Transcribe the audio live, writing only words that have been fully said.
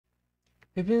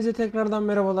Hepinize tekrardan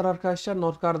merhabalar arkadaşlar.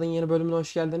 Northgard'ın yeni bölümüne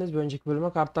hoş geldiniz. Bir önceki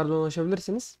bölüme kartlardan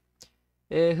ulaşabilirsiniz.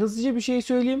 Hızlıca bir şey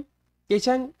söyleyeyim.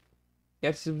 Geçen,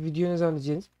 gerçi videoyu ne zaman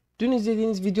izleyeceğiniz? Dün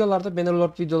izlediğiniz videolarda,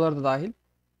 Bannerlord videolarda dahil.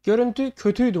 Görüntü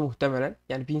kötüydü muhtemelen.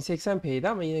 Yani 1080p'ydi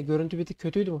ama yine görüntü bir tık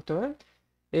kötüydü muhtemelen.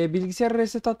 Bilgisayarı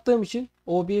reset attığım için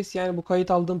OBS, yani bu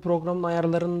kayıt aldığım programın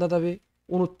ayarlarında da bir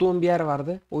unuttuğum bir yer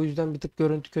vardı. O yüzden bir tık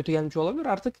görüntü kötü gelmiş olabilir.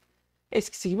 Artık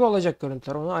eskisi gibi olacak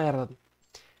görüntüler. Onu ayarladım.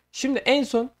 Şimdi en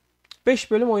son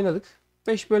 5 bölüm oynadık.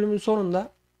 5 bölümün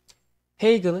sonunda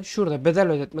Hagen'ı şurada bedel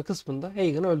ödetme kısmında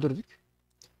Hagen'ı öldürdük.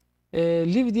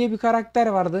 Liv diye bir karakter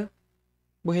vardı.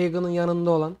 Bu Hagen'ın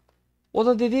yanında olan. O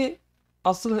da dedi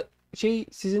asıl şey,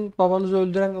 sizin babanızı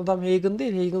öldüren adam Hagen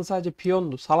değil. Hagen sadece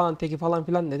piyondu. Salağın teki falan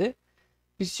filan dedi.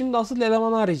 Biz şimdi asıl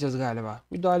elemanı arayacağız galiba.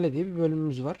 Müdahale diye bir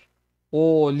bölümümüz var.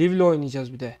 Oo, Liv'le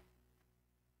oynayacağız bir de.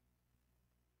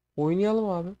 Oynayalım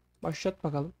abi. Başlat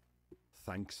bakalım.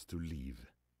 Thanks to Liv,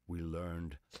 we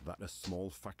learned that a small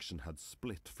faction had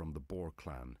split from the Boar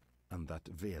clan and that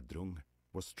Vedrung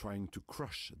was trying to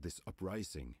crush this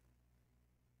uprising.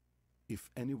 If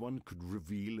anyone could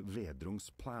reveal Vedrung's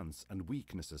plans and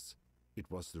weaknesses, it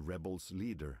was the rebels'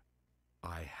 leader.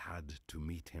 I had to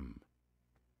meet him.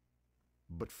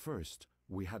 But first,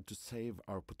 we had to save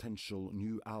our potential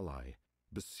new ally,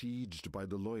 besieged by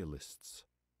the loyalists.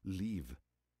 Liv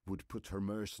would put her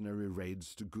mercenary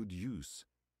raids to good use.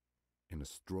 In a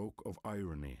stroke of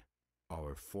irony,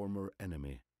 our former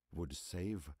enemy would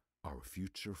save our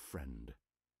future friend.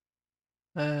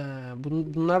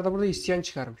 Bunlar da burada isyan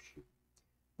çıkarmış.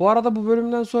 Bu arada bu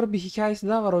bölümden sonra bir hikayesi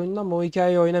daha var oyundan ama o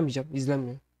hikayeyi oynamayacağım.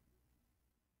 İzlenmiyor.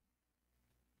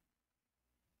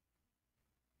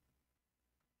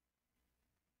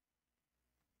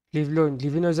 Liv'li oyun.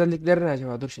 Liv'in özellikleri ne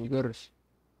acaba? Dur şimdi görürüz.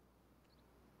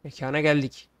 Mekana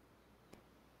geldik.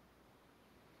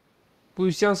 Bu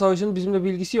isyan savaşının bizimle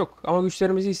bilgisi yok. Ama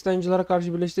güçlerimizi isyancılara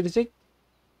karşı birleştirirsek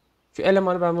şu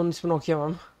elemanı, ben bunun ismini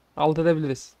okuyamam, alt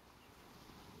edebiliriz.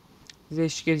 Size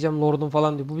eşlik edeceğim lordum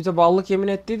falan diyor. Bu bize bağlılık yemin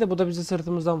ettiği de bu da bizi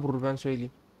sırtımızdan vurur, ben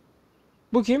söyleyeyim.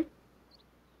 Bu kim?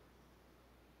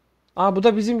 Aa, bu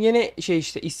da bizim yeni şey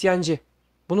işte, isyancı.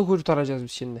 Bunu kurtaracağız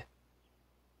biz şimdi.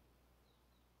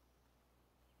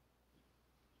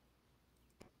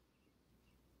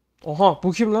 Oha,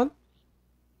 bu kim lan?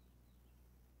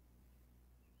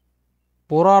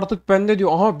 Bora artık bende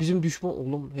diyor. Aha, bizim düşman.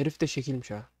 Oğlum herif de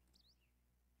şekilmiş ha.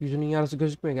 Yüzünün yarısı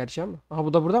gözükmüyor gerçi ama. Aha,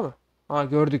 bu da burada mı? Aha,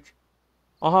 gördük.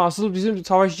 Aha, asıl bizim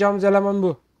savaşacağımız eleman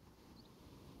bu.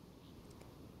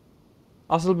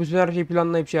 Asıl bütün her şeyi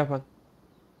planlayıp şey yapan.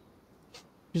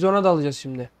 Biz ona da alacağız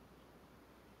şimdi.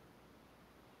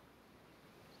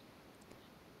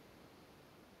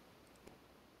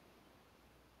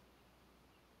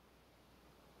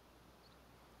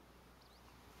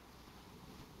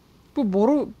 Bu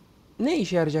boru ne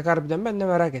işe yarayacak harbiden, ben de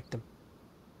merak ettim.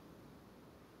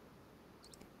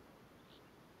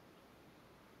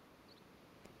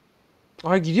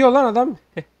 Aha, gidiyor lan adam.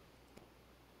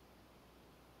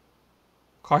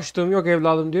 Kaçtığım yok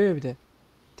evladım diyor ya bir de.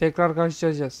 Tekrar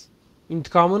karşılaşacağız.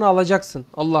 İntikamını alacaksın.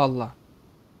 Allah Allah.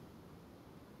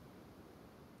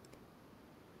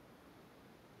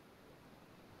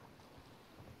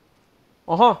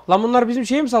 Aha lan, bunlar bizim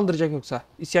şeye mi saldıracak yoksa?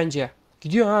 İsyancıya.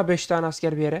 Gidiyor ha 5 tane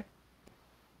asker bir yere.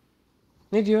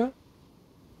 Ne diyor?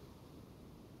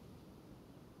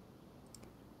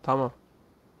 Tamam.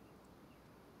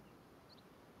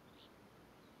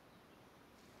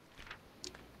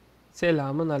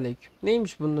 Selamun aleyküm.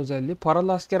 Neymiş bunun özelliği?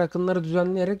 Paralı asker akınları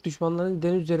düzenleyerek düşmanların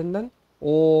deniz üzerinden.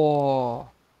 Oo.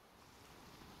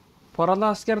 Paralı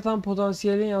asker tam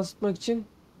potansiyelini yansıtmak için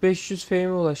 500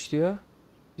 FM'e ulaşıyor.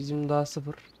 Bizim daha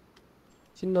sıfır.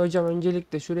 Şimdi hocam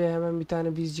öncelikle şuraya hemen bir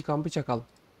tane bizci kampı çakalım.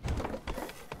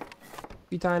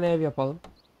 Bir tane ev yapalım.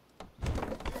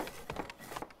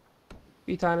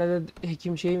 Bir tane de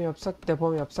hekim şeyi mi yapsak, depo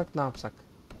mu yapsak, ne yapsak?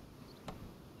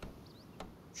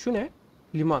 Şu ne?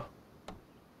 Liman.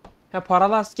 Ha,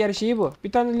 paralı asker şeyi bu.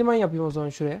 Bir tane liman yapayım o zaman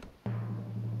şuraya.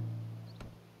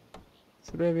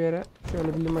 Şuraya bir yere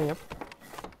şöyle bir liman yap.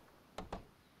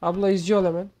 Abla izci ol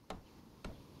hemen.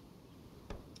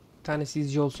 Bir tanesi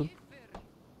izci olsun.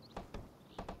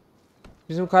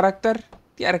 Bizim karakter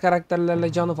diğer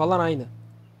karakterlerle canı falan aynı.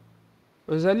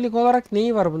 Özellik olarak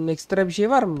neyi var bunun? Ekstra bir şey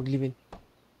var mı Liv'in?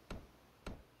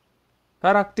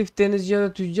 Her aktif denizci ya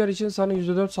da tüccar için sana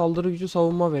 %4 saldırı gücü,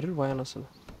 savunma verir. Vay anasını.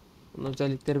 Bunun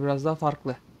özellikleri biraz daha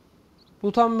farklı.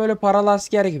 Bu tam böyle paralı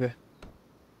asker gibi.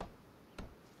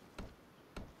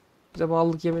 Bize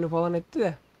bağlılık yemini falan etti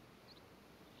de.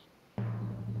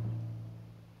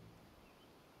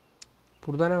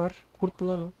 Burada ne var? Kurt mu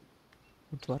lan o?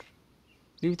 Kurt var.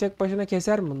 Liv tek başına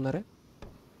keser mi bunları?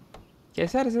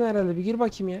 Kesersin herhalde. Bir gir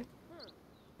bakayım ya.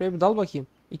 Buraya bir dal bakayım.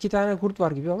 2 tane kurt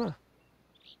var gibi ama.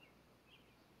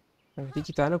 Evet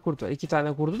 2 tane kurt var. 2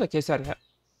 tane kurdu da keser ya.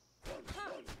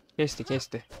 Kesti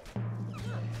kesti.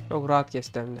 Çok rahat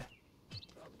kesti hem de.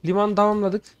 Liman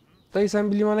tamamladık. Dayı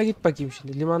sen bir limana git bakayım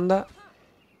şimdi. Limanda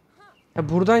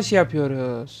buradan şey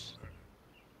yapıyoruz.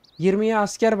 20'ye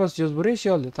asker basıyoruz buraya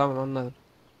şey oluyor. Tamam anladım.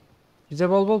 Bize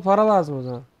bol bol para lazım o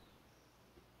zaman.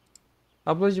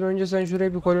 Ablacığım önce sen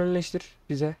şuraya bir kolonileştir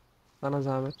bize. Sana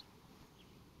zahmet.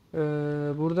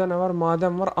 Burada ne var?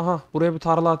 Maden var. Aha buraya bir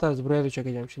tarla atarız. Buraya da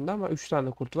çekeceğim şimdi ama 3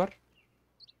 tane kurt var.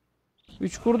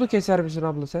 3 kurdu keser misin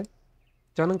abla sen?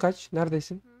 Canın kaç?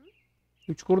 Neredesin?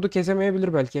 3 kurdu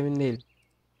kesemeyebilir belki emin değilim.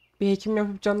 Bir hekim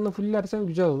yapıp canını fullersen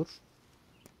güzel olur.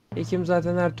 Hekim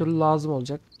zaten her türlü lazım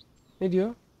olacak. Ne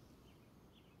diyor?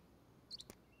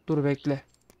 Dur bekle.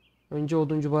 Önce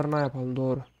oduncu barınağı yapalım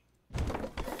doğru.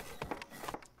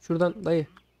 Şuradan dayı.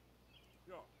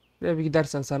 Buraya bir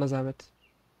gidersen sana zahmet.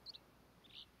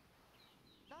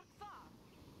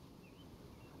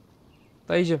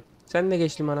 Dayıcım sen de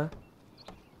geç limana.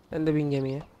 Sen de bin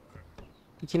gemiye.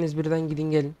 İkiniz birden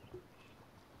gidin gelin.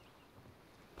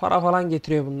 Para falan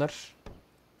getiriyor bunlar.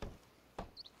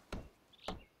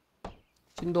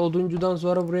 Şimdi oduncudan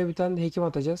sonra buraya bir tane de hekim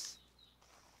atacağız.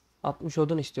 60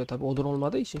 odun istiyor tabi. Odun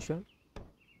olmadığı için şu an.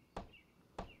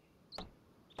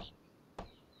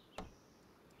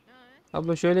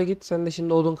 Abla şöyle git. Sen de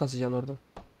şimdi odun kasacaksın oradan.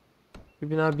 Bir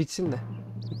bina bitsin de.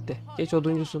 Bitti. Geç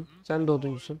oduncusun. Sen de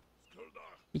oduncusun.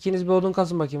 İkiniz bir odun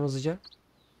kasın bakayım hızlıca.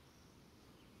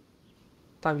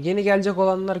 Tamam yeni gelecek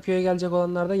olanlar köye gelecek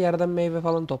olanlar da yerden meyve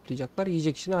falan toplayacaklar.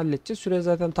 Yiyecek işini halledeceğiz. Şuraya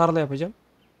zaten tarla yapacağım.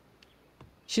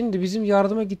 Şimdi bizim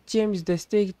yardıma gideceğimiz,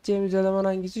 desteğe gideceğimiz eleman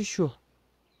hangisi? Şu.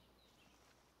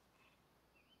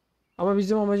 Ama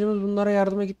bizim amacımız bunlara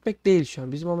yardıma gitmek değil şu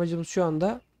an. Bizim amacımız şu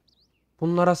anda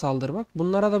bunlara saldırmak.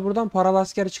 Bunlara da buradan paralı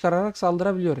asker çıkararak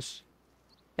saldırabiliyoruz.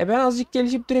 Ben azıcık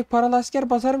gelişip direkt paralı asker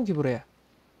basarım ki buraya.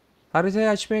 Haritayı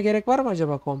açmaya gerek var mı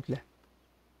acaba komple?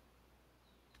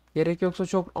 Gerek yoksa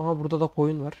çok... Aha burada da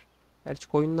koyun var. Gerçi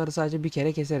koyunları sadece bir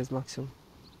kere keseriz maksimum.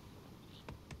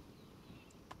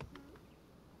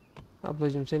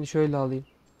 Ablacığım seni şöyle alayım.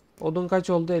 Odun kaç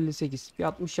oldu? 58. Bir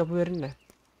 60 yapıverin de.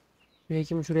 Bir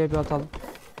hekimi şuraya bir atalım.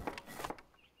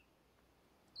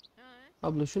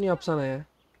 Abla şunu yapsana ya.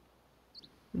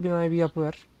 Bir binayı bir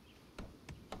yapıver.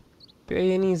 Bir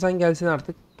yeni insan gelsin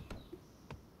artık.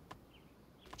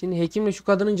 Şimdi hekimle şu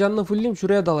kadının canını fullleyeyim.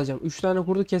 Şuraya dalacağım. 3 tane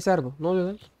kurdu keser bu. Ne oluyor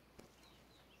lan?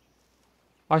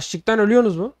 Açlıktan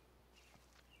ölüyorsunuz mu?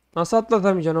 Nasıl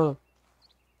atlatamayacaksın oğlum?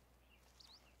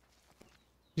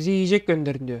 Bizi yiyecek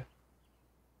gönderin diyor.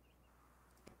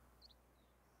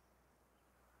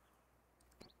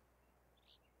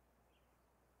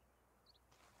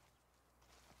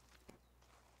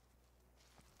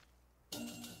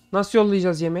 Nasıl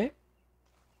yollayacağız yemeği?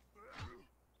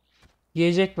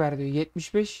 Yiyecek ver diyor.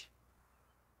 75.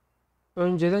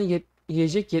 Önceden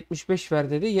yiyecek 75 ver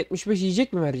dedi. 75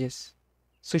 yiyecek mi vereceğiz?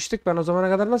 Sıçtık ben o zamana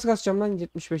kadar nasıl kasacağım lan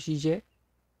 75 yiyeceği?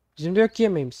 Bizim de yok ki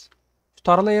yemeğimiz. Şu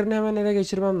tarla yerini hemen ele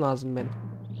geçirmem lazım benim.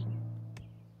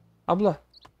 Abla.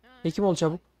 Hekim ol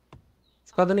çabuk.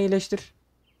 Şu kadını iyileştir.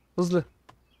 Hızlı.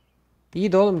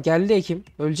 İyi de oğlum geldi hekim.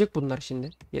 Ölecek bunlar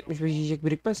şimdi. 75 yiyecek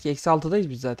birikmez ki. Eksi 6'dayız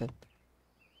biz zaten.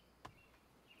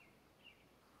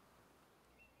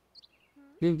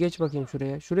 Liv geç bakayım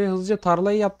şuraya. Şuraya hızlıca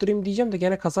tarlayı yaptırayım diyeceğim de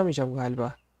gene kasamayacağım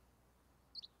galiba.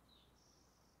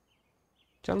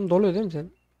 Canım doluyor değil mi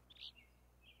sen?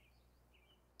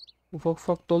 Ufak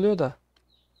ufak doluyor da.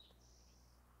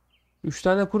 3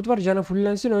 tane kurt var canı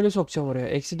fullensin öyle sokacağım oraya.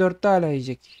 Eksi 4'te hala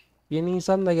yiyecek. Yeni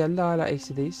insan da geldi hala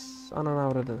eksideyiz. Ananı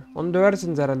avradını. Onu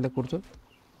döversiniz herhalde kurtu.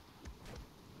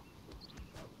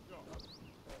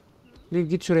 Liv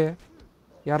git şuraya.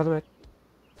 Yardım et.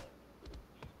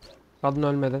 Kadın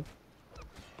ölmeden.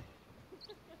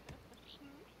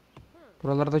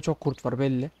 Buralarda çok kurt var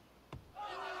belli.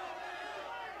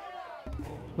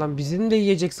 Lan bizim de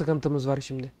yiyecek sıkıntımız var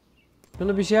şimdi.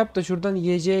 Şunu bir şey yap da şuradan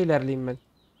yiyeceğe ilerleyeyim ben.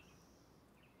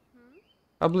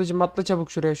 Ablacığım atla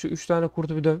çabuk şuraya. Şu 3 tane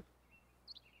kurtu bir döv.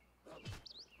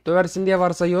 Döversin diye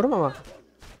varsayıyorum ama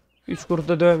 3 kurtu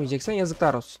da dövmeyeceksen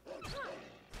yazıklar olsun.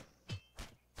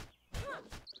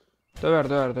 Döver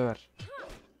döver döver.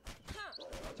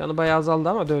 Canı bayağı azaldı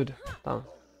ama dövdü. Tamam.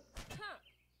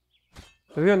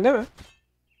 Dövüyorsun değil mi?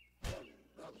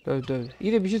 Dövdü dövdü.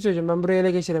 İyi de bir şey söyleyeceğim. Ben buraya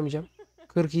ele geçiremeyeceğim.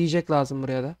 40 yiyecek lazım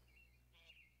buraya da.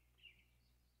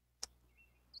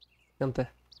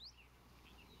 Sıkıntı.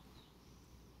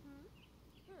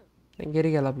 Sen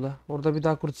geri gel abla. Orada bir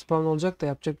daha kurt spawn olacak da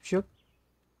yapacak bir şey yok.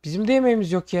 Bizim de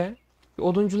yemeğimiz yok ya.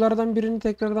 Odunculardan birini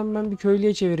tekrardan ben bir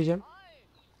köylüye çevireceğim.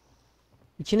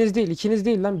 İkiniz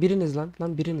değil lan, biriniz lan.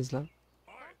 Lan biriniz lan.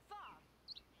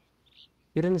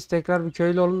 Biriniz tekrar bir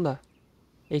köylü olun da.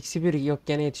 -1 yok,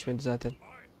 gene yetişmedi zaten.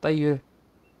 Dayı yürü.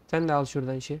 Sen de al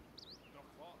şuradan işi.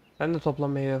 Sen de topla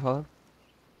meyve falan.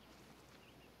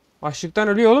 Açlıktan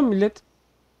ölüyor oğlum millet.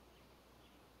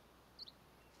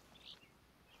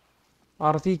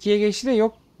 +2'ye geçti de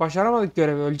yok. Başaramadık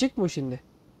görevi. Ölecek mi o şimdi?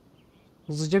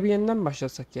 Hızlıca bir yeniden mi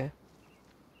başlasak ya?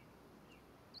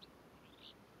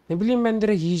 Ne bileyim ben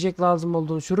direkt yiyecek lazım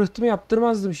olduğunu. Şu rıhtımı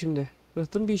yaptırmazdım şimdi.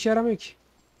 Rıhtım bir işe yaramıyor ki.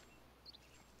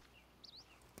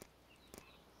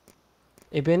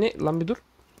 Beni lan bir dur.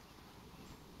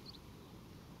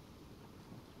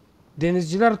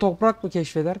 Denizciler toprak mı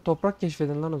keşfeder? Toprak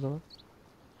keşfedin lan o zaman.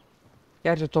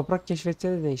 Gerçi toprak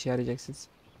keşfetse de ne işe yarayacaksınız?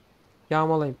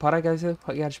 Yağmalayın. Para gelse,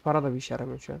 gerçi para da bir işe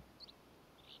yaramıyor şu an.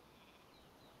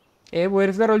 Bu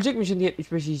herifler ölecek mi şimdi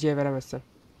 75 yiyeceğe veremezsem?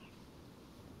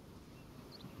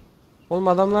 Oğlum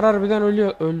adamlar harbiden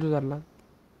ölüyor. Öldüler lan.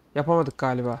 Yapamadık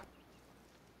galiba.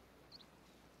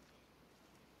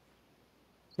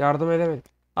 Yardım edemedik.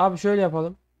 Abi şöyle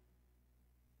yapalım.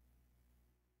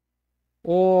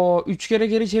 O 3 kere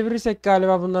geri çevirirsek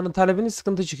galiba bunların talebinin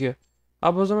sıkıntı çıkıyor.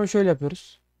 Abi o zaman şöyle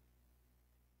yapıyoruz.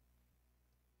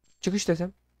 Çıkış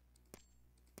desem.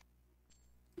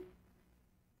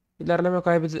 İlerleme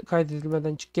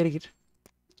kaydedilmeden çık, geri gir.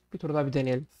 Bir tur daha bir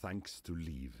deneyelim.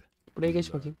 Buraya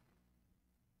geç bakayım.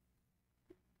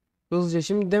 Hızlıca.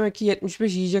 Şimdi demek ki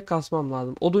 75 yiyecek kasmam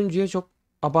lazım. Oduncuya çok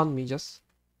abanmayacağız.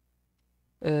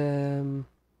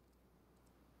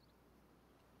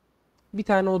 Bir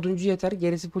tane oduncu yeter.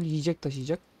 Gerisi full yiyecek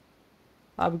taşıyacak.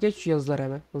 Abi geç şu yazıları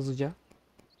hemen hızlıca.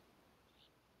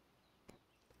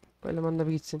 Bu eleman da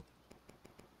bir gitsin.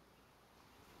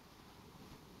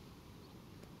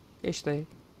 Geç dayı.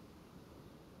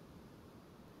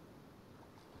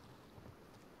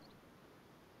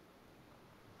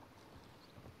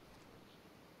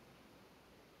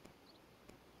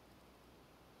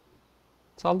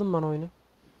 Saldın bana oyunu.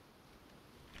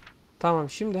 Tamam,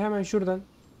 şimdi hemen şuradan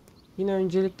yine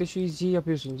öncelikle şu izciyi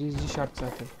yapıyorsunuz. İzci şart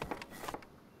zaten.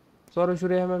 Sonra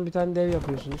şuraya hemen bir tane dev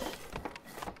yapıyorsunuz.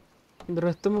 Şimdi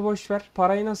rıhtımı boş ver.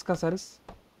 Parayı nasıl kasarız?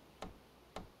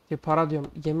 Para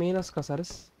diyorum. Yemeği nasıl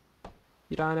kasarız?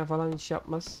 Bir hane falan iş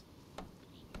yapmaz.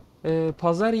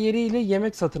 Pazar yeriyle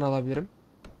yemek satın alabilirim.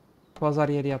 Pazar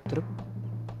yeri yaptırıp.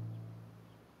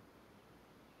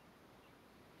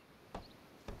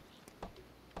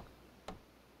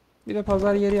 Bir de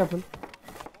pazar yeri yapın.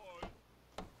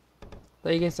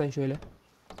 Dayı geç sen şöyle.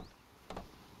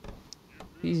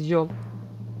 Bir izci ol.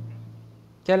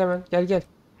 Gel hemen, gel gel.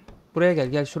 Buraya gel,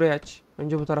 gel şurayı aç.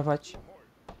 Önce bu tarafı aç.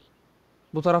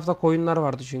 Bu tarafta koyunlar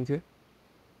vardı çünkü.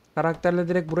 Karakterle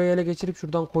direkt buraya ele geçirip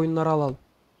şuradan koyunları alalım.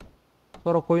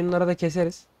 Sonra koyunları da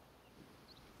keseriz.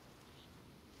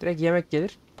 Direkt yemek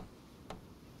gelir.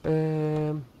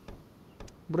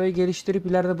 Burayı geliştirip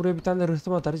ileride buraya bir tane de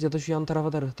rıhtım atarız. Ya da şu yan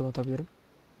tarafa da rıhtım atabilirim.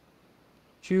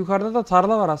 Şu yukarıda da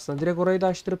tarla var aslında. Direkt orayı da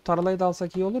açtırıp tarlayı da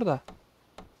alsak iyi olur da.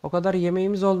 O kadar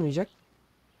yemeğimiz olmayacak.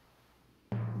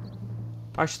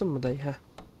 Açtın mı dayı? Heh.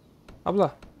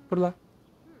 Abla fırla.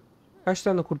 Kaç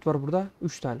tane kurt var burada?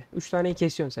 3 tane. 3 taneyi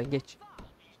kesiyorsun sen, geç.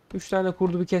 3 tane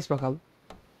kurdu bir kes bakalım.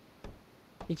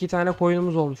 2 tane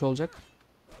koyunumuz olmuş olacak.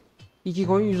 2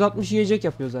 koyun 160 yiyecek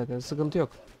yapıyor zaten. Sıkıntı yok.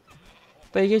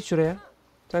 Dayı geç şuraya.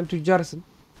 Sen tüccarsın.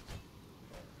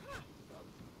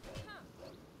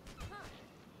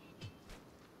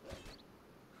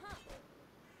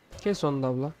 Kes onu da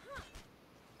abla.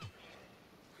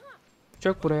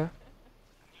 Çök buraya.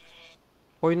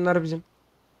 Koyunlar bizim.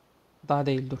 Daha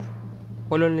değil, dur.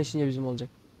 Kolonileşince bizim olacak.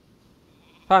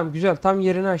 Tamam güzel, tam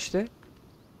yerini açtı.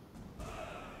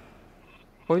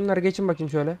 Koyunları geçin bakayım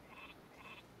şöyle.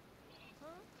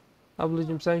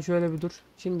 Ablacığım sen şöyle bir dur.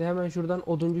 Şimdi hemen şuradan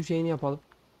oduncu şeyini yapalım.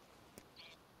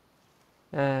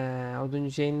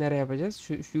 Oduncu şeyini nereye yapacağız?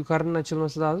 Şu yukarının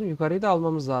açılması lazım. Yukarıyı da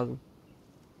almamız lazım.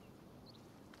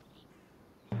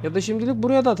 Ya da şimdilik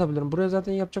buraya da atabilirim. Buraya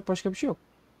zaten yapacak başka bir şey yok.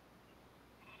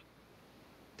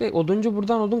 Oduncu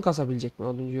buradan odun kasabilecek mi?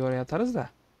 Oduncuyu oraya atarız da.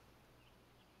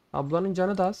 Ablanın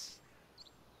canı da az.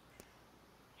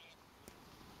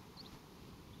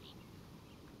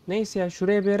 Neyse ya,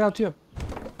 şuraya bir yere atıyorum.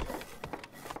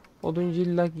 Oduncu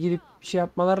illa gidip bir şey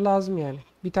yapmalar lazım yani.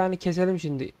 Bir tane keselim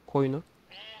şimdi koyunu.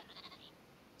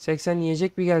 80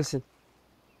 yiyecek bir gelsin.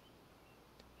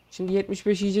 Şimdi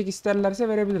 75 yiyecek isterlerse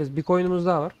verebiliriz. Bir koyunumuz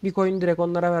daha var. Bir koyunu direkt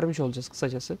onlara vermiş olacağız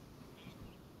kısacası.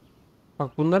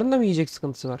 Bak bunların da mı yiyecek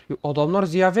sıkıntısı var? Adamlar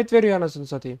ziyafet veriyor anasını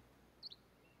satayım.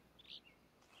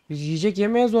 Biz yiyecek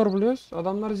yemeye zor buluyoruz.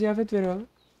 Adamlar ziyafet veriyor.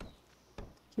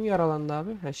 Kim yaralandı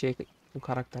abi? Her şey, bu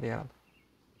karakter yaralı.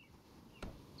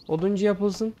 Oduncu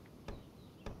yapılsın.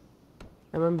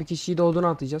 Hemen bir kişiyi de oduna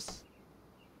atacağız.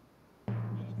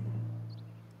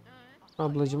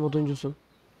 Ablacım oduncusun.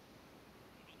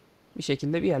 Bir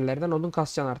şekilde bir yerlerden odun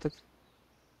kasacaksın artık.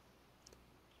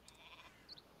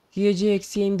 Yiyeceği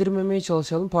eksiye indirmemeye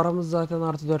çalışalım. Paramız zaten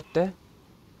artı 4'te.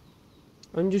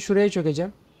 Önce şuraya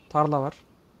çökeceğim. Tarla var.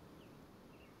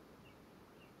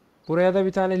 Buraya da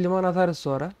bir tane liman atarız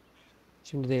sonra.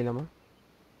 Şimdi değil ama.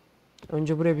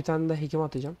 Önce buraya bir tane de hekim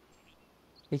atacağım.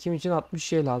 Hekim için 60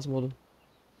 şey lazım odun.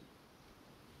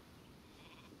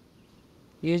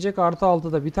 Yiyecek artı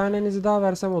 6'da. Bir tanenizi daha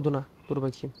versem oduna. Dur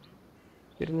bakayım.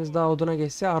 Biriniz daha oduna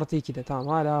geçse artı 2'de. Tamam,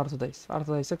 hala artıdayız.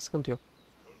 Artıdaysak sıkıntı yok.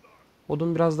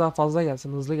 Odun biraz daha fazla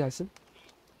gelsin. Hızlı gelsin.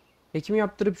 Hekim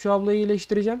yaptırıp şu ablayı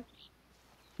iyileştireceğim.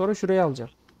 Sonra şuraya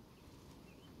alacağım.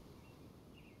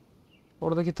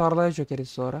 Oradaki tarlaya çökeriz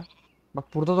sonra. Bak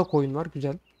burada da koyun var.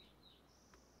 Güzel.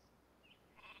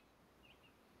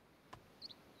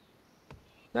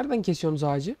 Nereden kesiyorsunuz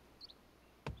ağacı?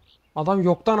 Adam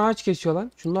yoktan ağaç kesiyor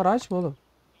lan. Şunlar ağaç mı oğlum?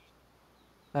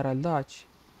 Herhalde ağaç.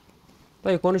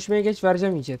 Dayı konuşmaya geç,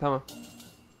 vereceğim yiyeceği, tamam.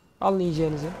 Alın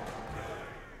yiyeceğinizi.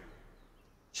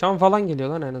 Şan falan geliyor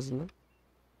lan en azından.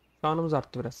 Şanımız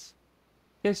arttı biraz.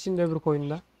 Kes şimdi öbür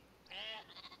koyunda.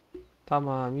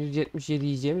 Tamam, 177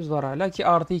 yiyeceğimiz var hala ki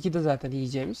artı 2 de zaten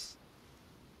yiyeceğimiz.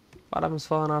 Paramız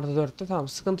falan artı 4'te, tamam,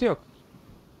 sıkıntı yok.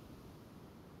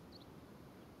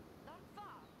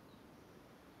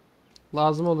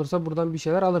 Lazım olursa buradan bir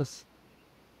şeyler alırız.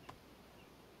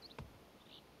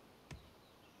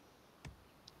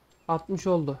 ...60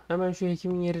 oldu. Hemen şu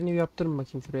hekimin yerini bir yaptırın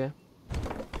bakayım şuraya.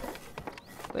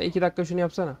 Da 2 dakika şunu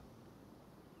yapsana.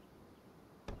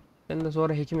 Ben de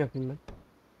sonra hekim yapayım ben.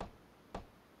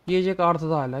 Yiyecek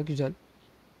artıda hala, güzel.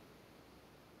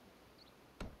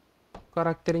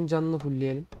 Karakterin canını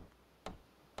fullleyelim.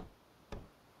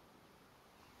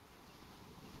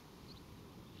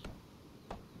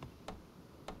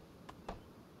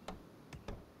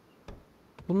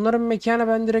 Bunların mekana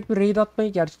ben direkt bir raid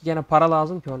atmayı, gerçi gene para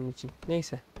lazım ki onun için.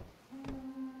 Neyse.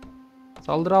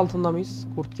 Saldırı altında mıyız?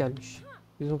 Kurt gelmiş.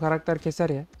 Bizim karakter keser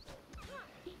ya.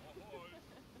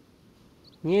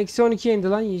 Niye eksi 12'ye indi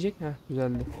lan yiyecek? Heh,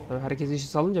 güzeldi. Herkes işi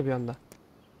salınca bir anda.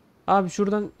 Abi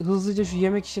şuradan hızlıca şu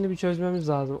yemek işini bir çözmemiz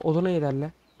lazım. Oduna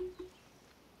ilerle.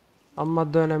 Amma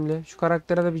madde önemli. Şu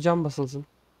karaktere de bir can basılsın.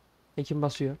 Hekim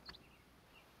basıyor.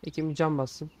 Hekim bir can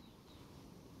bassın.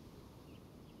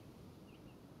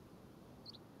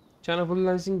 Canı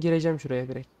fullensin, gireceğim şuraya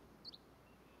direkt.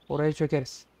 Oraya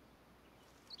çökeriz.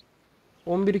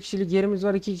 11 kişilik yerimiz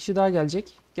var. 2 kişi daha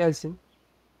gelecek. Gelsin.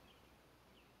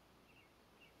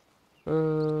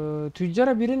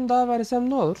 Tüccara birini daha versem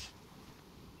ne olur?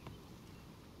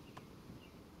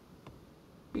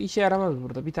 Bir işe yaramaz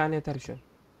burada. Bir tane yeter şu an.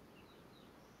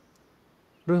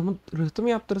 Rıhtı mı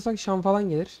yaptırırsak şan falan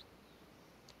gelir.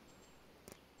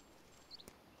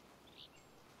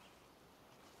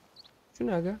 Şu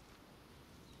ne aga?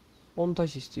 10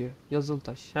 taş istiyor. Yazılı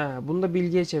taş. Ha, bunu da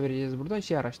bilgiye çevireceğiz buradan.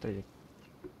 Şey araştıracak.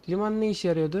 Liman ne işe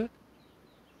yarıyordu?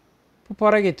 Bu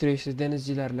para getiriyor işte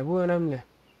denizcilerle. Bu önemli.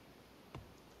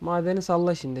 Madeni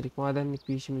salla şimdilik. Madenlik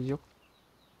bir işimiz yok.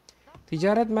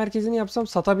 Ticaret merkezini yapsam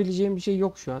satabileceğim bir şey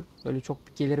yok şu an. Böyle çok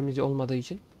bir gelirimiz olmadığı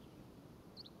için.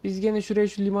 Biz gene şuraya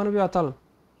şu limanı bir atalım.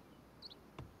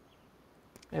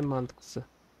 En mantıklısı.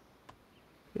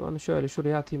 Limanı şöyle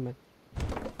şuraya atayım ben.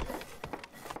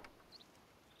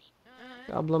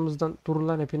 Ablamızdan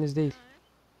durulan hepiniz değil.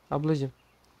 Ablacığım.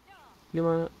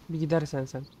 Limana bir gidersen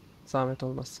sen. Zahmet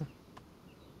olmazsa.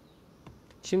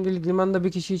 Şimdilik limanda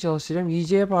bir kişiyi çalıştıracağım.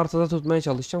 Yiyeceği hep artıda tutmaya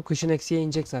çalışacağım. Kışın eksiye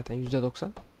inecek zaten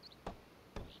 %90.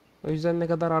 O yüzden ne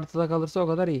kadar artıda kalırsa o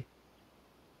kadar iyi.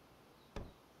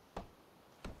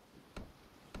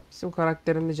 Bizim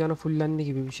karakterin de canı fullendi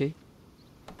gibi bir şey.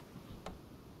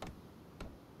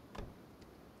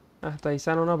 Heh dayı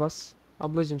sen ona bas.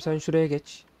 Ablacığım sen şuraya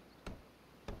geç.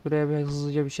 Şuraya bir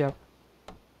hızlıca bir şey yap.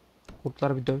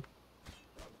 Kurtlar bir döv.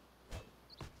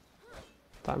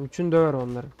 Tamam, üçünü döver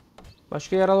onları.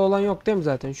 Başka yaralı olan yok değil mi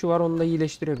zaten? Şu var, onu da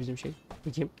iyileştiriyor bizim şey.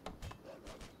 Kim?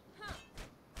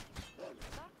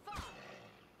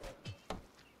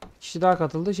 Kişi daha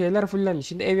katıldı. Şeyler fullendi.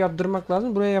 Şimdi ev yaptırmak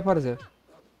lazım. Buraya yaparız ev.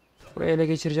 Buraya ele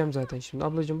geçireceğim zaten şimdi.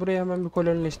 Ablacığım buraya hemen bir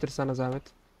kolonileştir sana zahmet.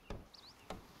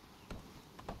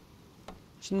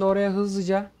 Şimdi oraya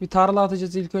hızlıca bir tarla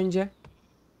atacağız ilk önce.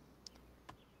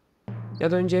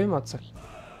 Ya da önce ev mi atsak?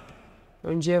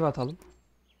 Önce ev atalım.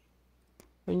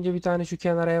 Önce bir tane şu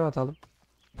kenara ev atalım.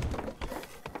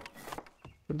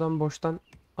 Şuradan boştan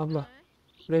abla.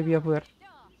 Buraya bir yapı ver.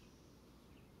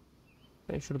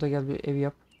 Sen şurada gel bir ev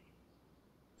yap.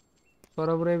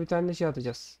 Sonra buraya bir tane de şey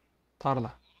atacağız.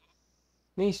 Tarla.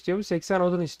 Ne istiyor bu? 80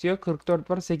 odun istiyor. 44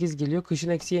 var. 8 geliyor. Kışın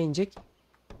eksiye inecek.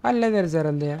 Hallederiz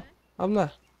herhalde ya.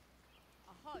 Abla.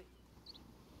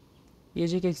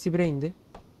 Yiyecek eksi 1'e indi.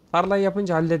 Tarlayı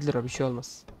yapınca halledilir o. Bir şey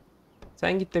olmaz.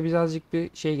 Sen git de birazcık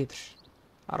bir şey getir.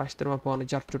 Araştırma puanı,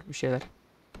 cart curt bir şeyler.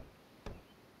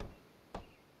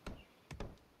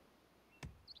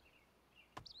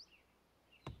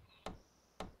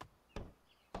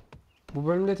 Bu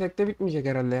bölümde tekte bitmeyecek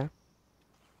herhalde ya.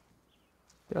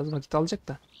 Biraz vakit alacak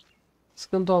da.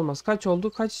 Sıkıntı olmaz. Kaç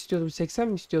oldu? Kaç istiyordu bu? 80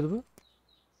 mi istiyordu bu?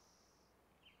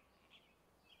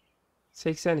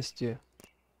 80 istiyor.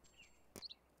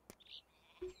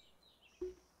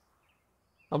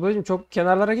 Ablacığım çok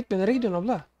kenarlara gitme. Nereye gidiyorsun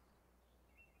abla?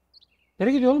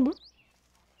 Nereye gidiyor oğlum bu?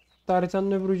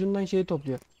 Haritanın öbür ucundan şeyi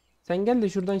topluyor. Sen gel de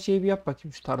şuradan şeyi bir yap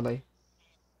bakayım şu tarlayı.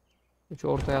 Şu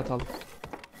ortaya atalım.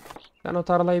 Sen o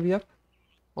tarlayı bir yap.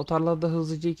 O tarlada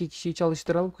hızlıca 2 kişiyi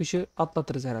çalıştıralım. Kışı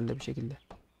atlatırız herhalde bir şekilde.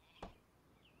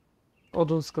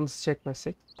 Odun sıkıntısı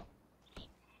çekmezsek.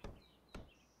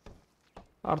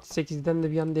 Artı 8'den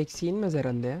de bir anda eksiği inmez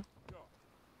herhalde ya.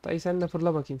 Dayı sen de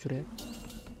fırla bakayım şuraya.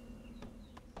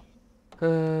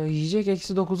 Yiyecek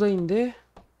eksi 9'a indi.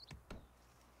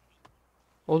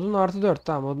 Odun artı 4.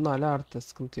 Tamam, odun hala arttı.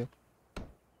 Sıkıntı yok.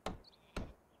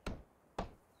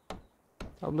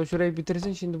 Abla şurayı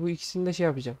bitirsin. Şimdi bu ikisini de şey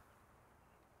yapacağım.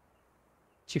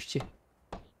 Çiftçi.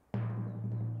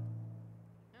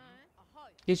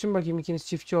 Geçin bakayım, ikiniz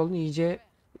çiftçi olun. Yiyeceğe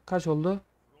kaç oldu?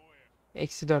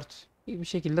 Eksi 4. İyi bir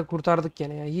şekilde kurtardık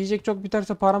gene ya. Yiyecek çok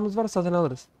biterse paramız var, satın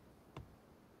alırız.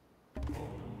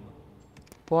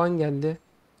 Puan geldi.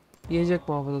 Yiyecek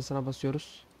muhafazasına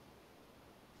basıyoruz.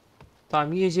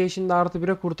 Tamam, yiyeceği şimdi artı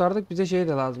 1'e kurtardık. Bize şey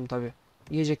de lazım tabi.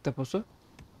 Yiyecek deposu.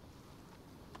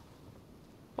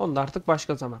 Onu da artık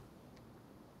başka zaman.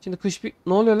 Şimdi kış bir...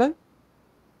 Ne oluyor lan?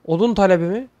 Odun talebi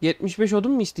mi? 75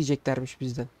 odun mu isteyeceklermiş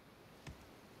bizden?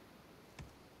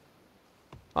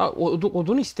 Ha,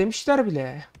 odun istemişler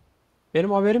bile.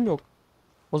 Benim haberim yok.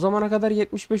 O zamana kadar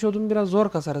 75 odun biraz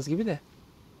zor kasarız gibi de.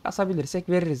 Kasabilirsek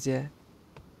veririz ya.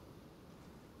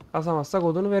 Kasamazsak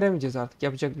odunu veremeyeceğiz artık.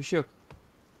 Yapacak bir şey yok.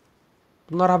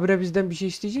 Bunlar habire bizden bir şey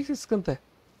isteyecekse sıkıntı.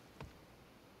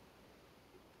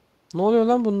 Ne oluyor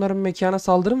lan? Bunların mekana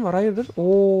saldırı mı var? Hayırdır?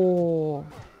 Oo.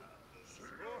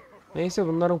 Neyse,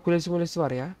 bunların kulesi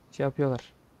var ya. Şey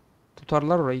yapıyorlar.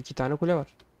 Tutarlar orayı. 2 tane kule var.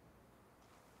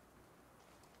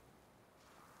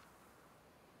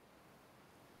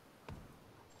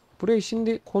 Burayı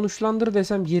şimdi konuşlandır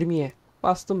desem 20'ye.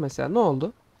 Bastım mesela. Ne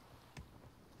oldu?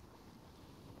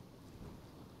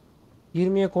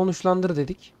 20'ye konuşlandır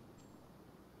dedik.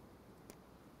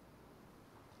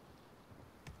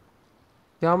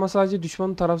 Yağma sadece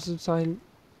düşmanın tarafsız bir sahil.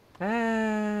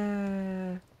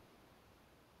 He.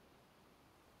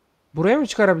 Buraya mı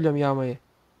çıkarabiliyorum yağmayı?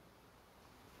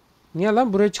 Niye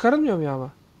lan? Buraya çıkarılmıyor mu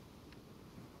yağma?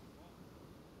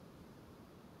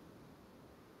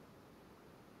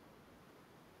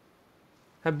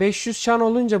 Ha, 500 şan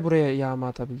olunca buraya yağma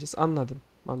atabileceğiz. Anladım.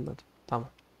 Anladım. Tamam.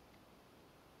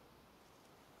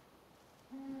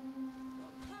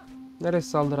 Neresi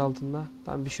saldırı altında?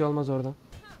 Tamam, bir şey olmaz oradan.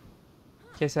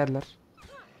 Keserler.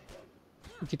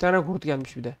 2 tane kurt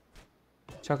gelmiş bir de.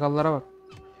 Çakallara bak.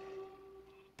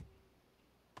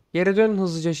 Geri dönün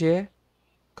hızlıca şeye.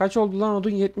 Kaç oldu lan odun?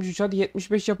 73. Hadi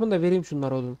 75 yapın da vereyim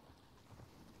şunlara odun.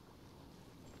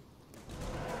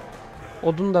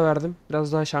 Odun da verdim.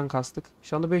 Biraz daha şan kastık.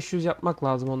 Şanı 500 yapmak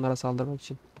lazım onlara saldırmak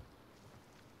için.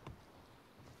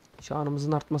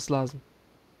 Şanımızın artması lazım.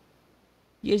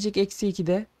 Yiyecek eksi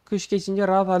 2'de. Kış geçince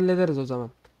rahat hallederiz o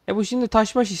zaman. Bu şimdi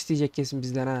taşmaş isteyecek kesin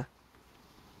bizden ha.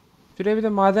 Şuraya bir de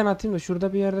maden atayım da,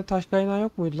 şurada bir yerde taş kaynağı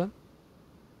yok muydu lan?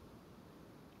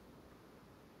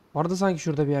 Vardı sanki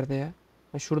şurada bir yerde ya.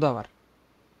 Ha, şurada var.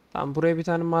 Tamam, buraya bir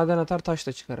tane maden atar, taş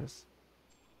da çıkarırız.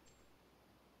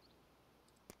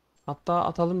 Hatta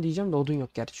atalım diyeceğim de odun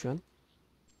yok gerçi şu an.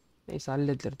 Neyse,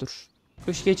 halledilir, dur.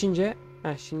 Kış geçince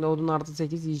şimdi odun artı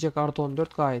 8, yiyecek artı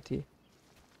 14 gayet iyi.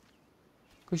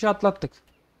 Kışı atlattık.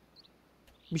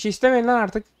 Bir şey istemeyin lan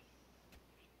artık.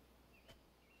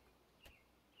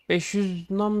 500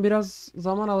 nam biraz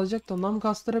zaman alacak da, nam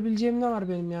kastırabileceğim ne var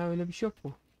benim ya, öyle bir şey yok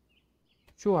mu?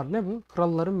 Şu var, ne bu?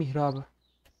 Kralların mihrabı.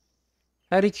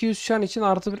 Her 200 şan için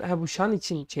artı bir. Bu şan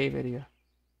için şey veriyor.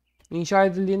 İnşa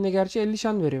edildiğinde gerçi 50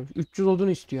 şan veriyor. 300 odun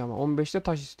istiyor ama 15 de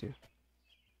taş istiyor.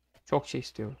 Çok şey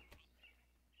istiyor.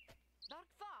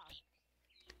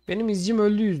 Benim izcim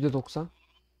öldü %90.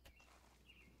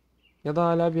 Ya da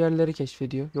hala bir yerleri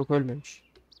keşfediyor. Yok, ölmemiş.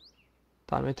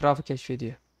 Tamam, etrafı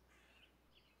keşfediyor.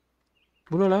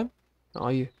 Bu ne lan?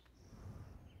 Ayı.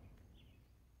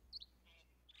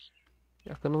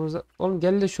 Yakınımızda. Oğlum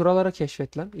gel de şuralara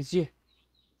keşfet lan. İzci.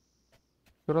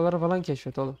 Şuraları falan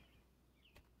keşfet oğlum.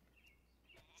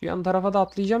 Şu yan tarafa da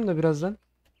atlayacağım da birazdan.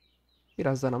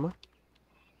 Birazdan ama.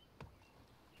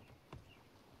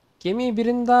 Gemiye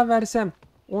birini daha versem.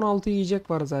 16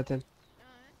 yiyecek var zaten.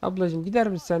 Ablacığım gider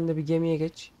misin sen de bir gemiye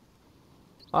geç.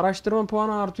 Araştırma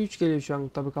puanı +3 geliyor şu an.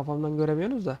 Tabii kafamdan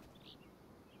göremiyorsunuz da.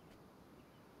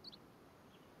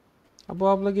 Ha, bu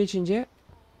abla geçince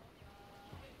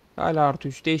hala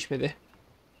 +3 değişmedi.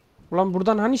 Ulan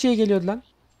buradan hani şey geliyordu lan?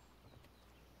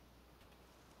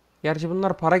 Gerçi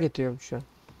bunlar para getiriyormuş şu an.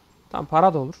 Tamam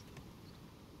para da olur.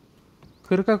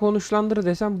 40'a konuşlandır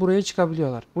desem buraya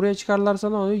çıkabiliyorlar. Buraya çıkarlarsa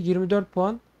ne oluyor? 24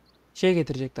 puan şey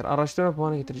getirecekler. Araştırma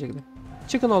puanı getirecekler.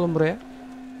 Çıkın oğlum buraya.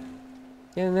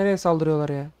 Yine nereye saldırıyorlar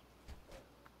ya?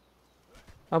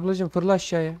 Ablacığım fırla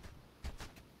aşağıya.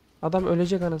 Adam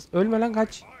ölecek anasını. Ölme lan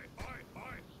kaç.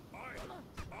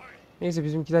 Neyse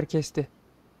bizimkiler kesti.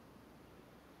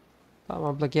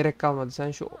 Tamam abla gerek kalmadı.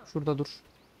 Sen şurada dur.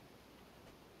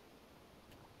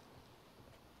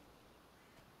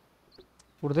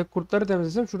 Buradaki kurtları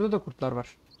temizlesem şurada da kurtlar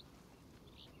var.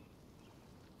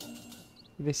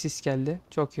 Bir de sis geldi.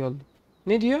 Çok iyi oldu.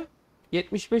 Ne diyor?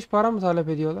 75 para mı talep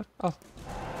ediyorlar? Al.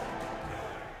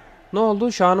 Ne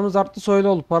oldu? Şanımız arttı, soylu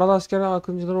oldu. Paralı askerler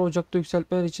akıncıları ocakta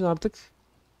yükseltmeleri için artık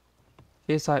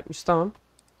şey sahipmiş. Tamam.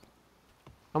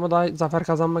 Ama daha zafer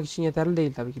kazanmak için yeterli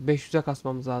değil tabii ki. 500'e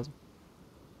kasmamız lazım.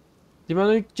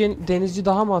 Limana yük denizci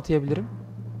daha mı atayabilirim?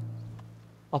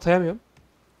 Atayamıyorum.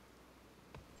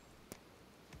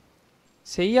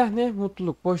 Seyyah ne?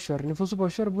 Mutluluk. Boş ver. Nüfusu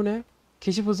boş ver. Bu ne?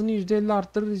 Keşif hızını %50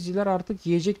 arttırır. İzciler artık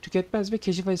yiyecek tüketmez ve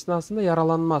keşif esnasında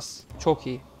yaralanmaz. Çok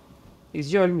iyi.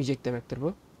 İzci ölmeyecek demektir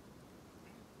bu.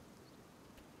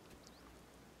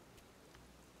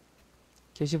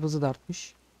 Keşif hızı da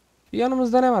artmış.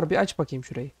 Yanımızda ne var? Bir aç bakayım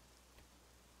şurayı.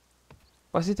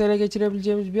 Basit ele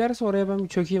geçirebileceğimiz bir yerse oraya ben bir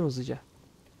çökeyim hızlıca.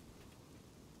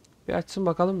 Bir açsın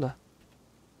bakalım da.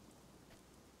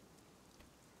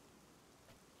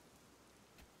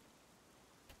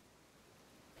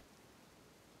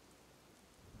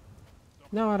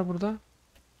 Ne var burada?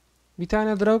 Bir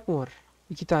tane drag mu var?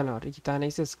 İki tane var. İki tane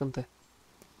ise sıkıntı.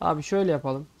 Abi şöyle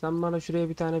yapalım. Sen bana şuraya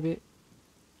bir tane bir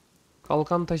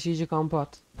kalkan taşıyıcı kampı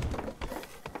at.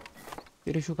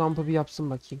 Biri şu kampı bir yapsın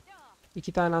bakayım.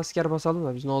 İki tane asker basalım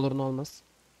da biz ne olur ne olmaz.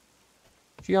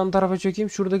 Şu yan tarafa çökeyim.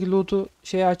 Şuradaki loot'u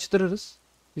şeye açtırırız.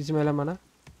 Bizim elemana.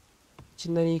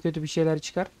 İçinden iyi kötü bir şeyler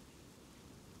çıkar.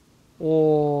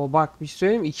 Oo bak bir şey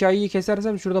söyleyeyim mi? 2 ayıyı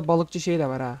kesersem şurada balıkçı şey de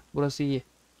var ha. Burası iyi.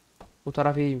 Bu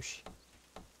taraf iyiymiş.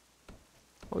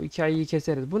 O 2 ayıyı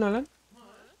keseriz. Bu ne lan?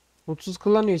 Mutsuz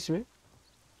kullanıyor ismi.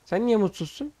 Sen niye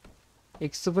mutsuzsun?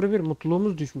 -01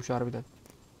 mutluluğumuz düşmüş harbiden.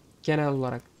 Genel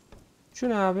olarak. Şu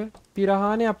ne abi?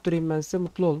 Birahane yaptırayım ben size,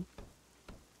 mutlu olun.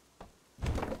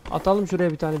 Atalım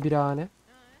şuraya bir tane birahane.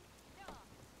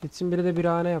 Gitsin biri de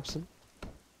birahane yapsın.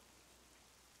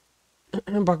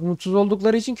 Bak mutsuz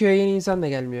oldukları için köye yeni insan da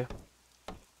gelmiyor.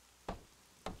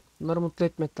 Bunları mutlu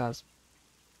etmek lazım.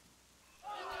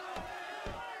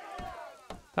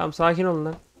 Tamam sakin olun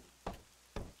lan.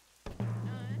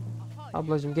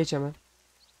 Ablacım geç hemen.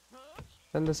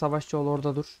 Sen de savaşçı ol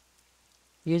orada dur.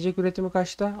 Yiyecek üretimi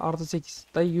kaçta? +8.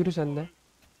 Dayı yürü sen de.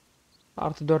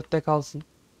 +4'te kalsın.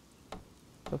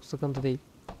 Çok sıkıntı değil.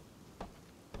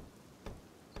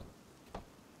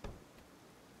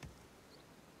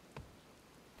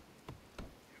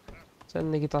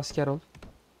 Sen de git asker ol.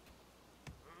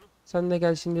 Sen de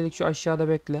gel şimdilik şu aşağıda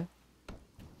bekle.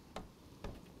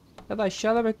 Ya da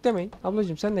aşağıda beklemeyin.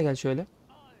 Ablacığım sen de gel şöyle.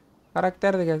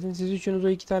 Karakter de gelsin. Siz üçünüz o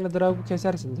 2 tane drag'u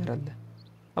kesersiniz herhalde.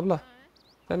 Abla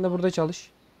sen de burada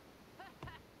çalış.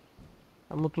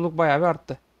 Ya, mutluluk bayağı bir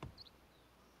arttı.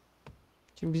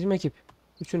 Şimdi bizim ekip.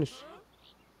 Üçünüz.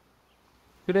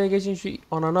 Şuraya geçin, şu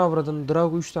ananı avradın.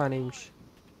 Drag 3 taneymiş.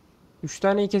 3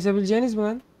 taneyi kesebileceğiniz mi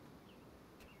lan?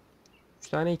 3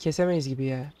 taneyi kesemeyiz gibi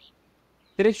ya.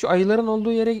 Direkt şu ayıların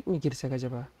olduğu yere mi girsek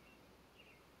acaba?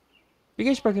 Bir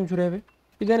geç bakayım şuraya bir.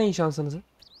 Bir deneyin şansınızı.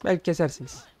 Belki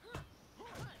kesersiniz.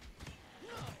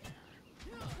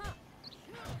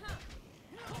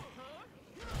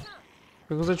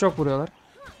 Bu kıza çok vuruyorlar.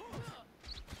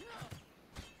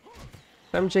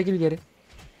 Sen bir çekil geri.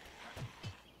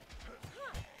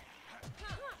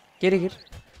 Geri gir.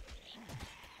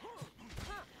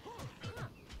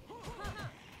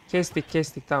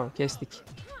 Kestik tamam kestik.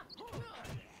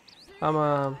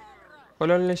 Tamam.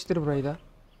 Kolonileştir burayı da.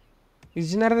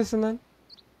 İzci neredesin lan?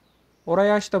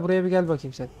 Orayı aç da buraya bir gel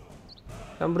bakayım sen.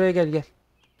 Sen buraya gel.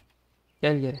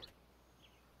 Gel geri.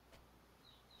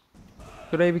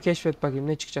 Şurayı bir keşfet bakayım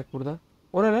ne çıkacak burada.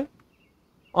 O ne lan?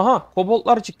 Aha,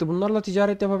 koboldlar çıktı. Bunlarla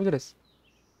ticaret yapabiliriz.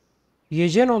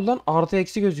 Yiyeceğin oldan artı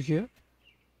eksi gözüküyor.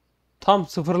 Tam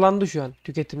sıfırlandı şu an.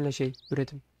 Tüketimle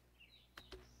üretim.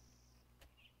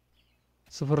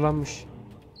 Sıfırlanmış.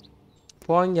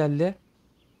 Puan geldi.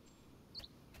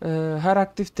 Her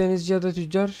aktif denizci ya da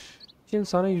tüccar için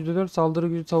sana %4 saldırı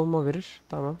gücü savunma verir.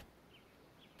 Tamam.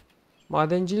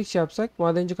 Madencilik yapsak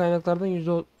madenci kaynaklardan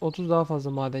 %30 daha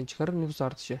fazla maden çıkarır. Nüfus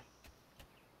artışı.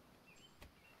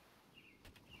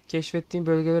 Keşfettiğin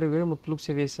bölgelere göre mutluluk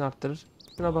seviyesini arttırır.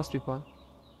 Şuna bas bir puan.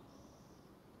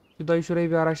 Şu dayı şurayı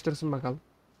bir araştırsın bakalım.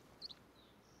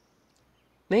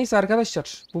 Neyse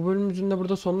arkadaşlar. Bu bölümümüzün de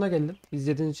burada sonuna geldim.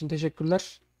 İzlediğiniz için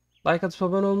teşekkürler. Like atıp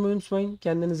abone olmayı unutmayın.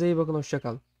 Kendinize iyi bakın. Hoşça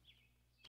kalın.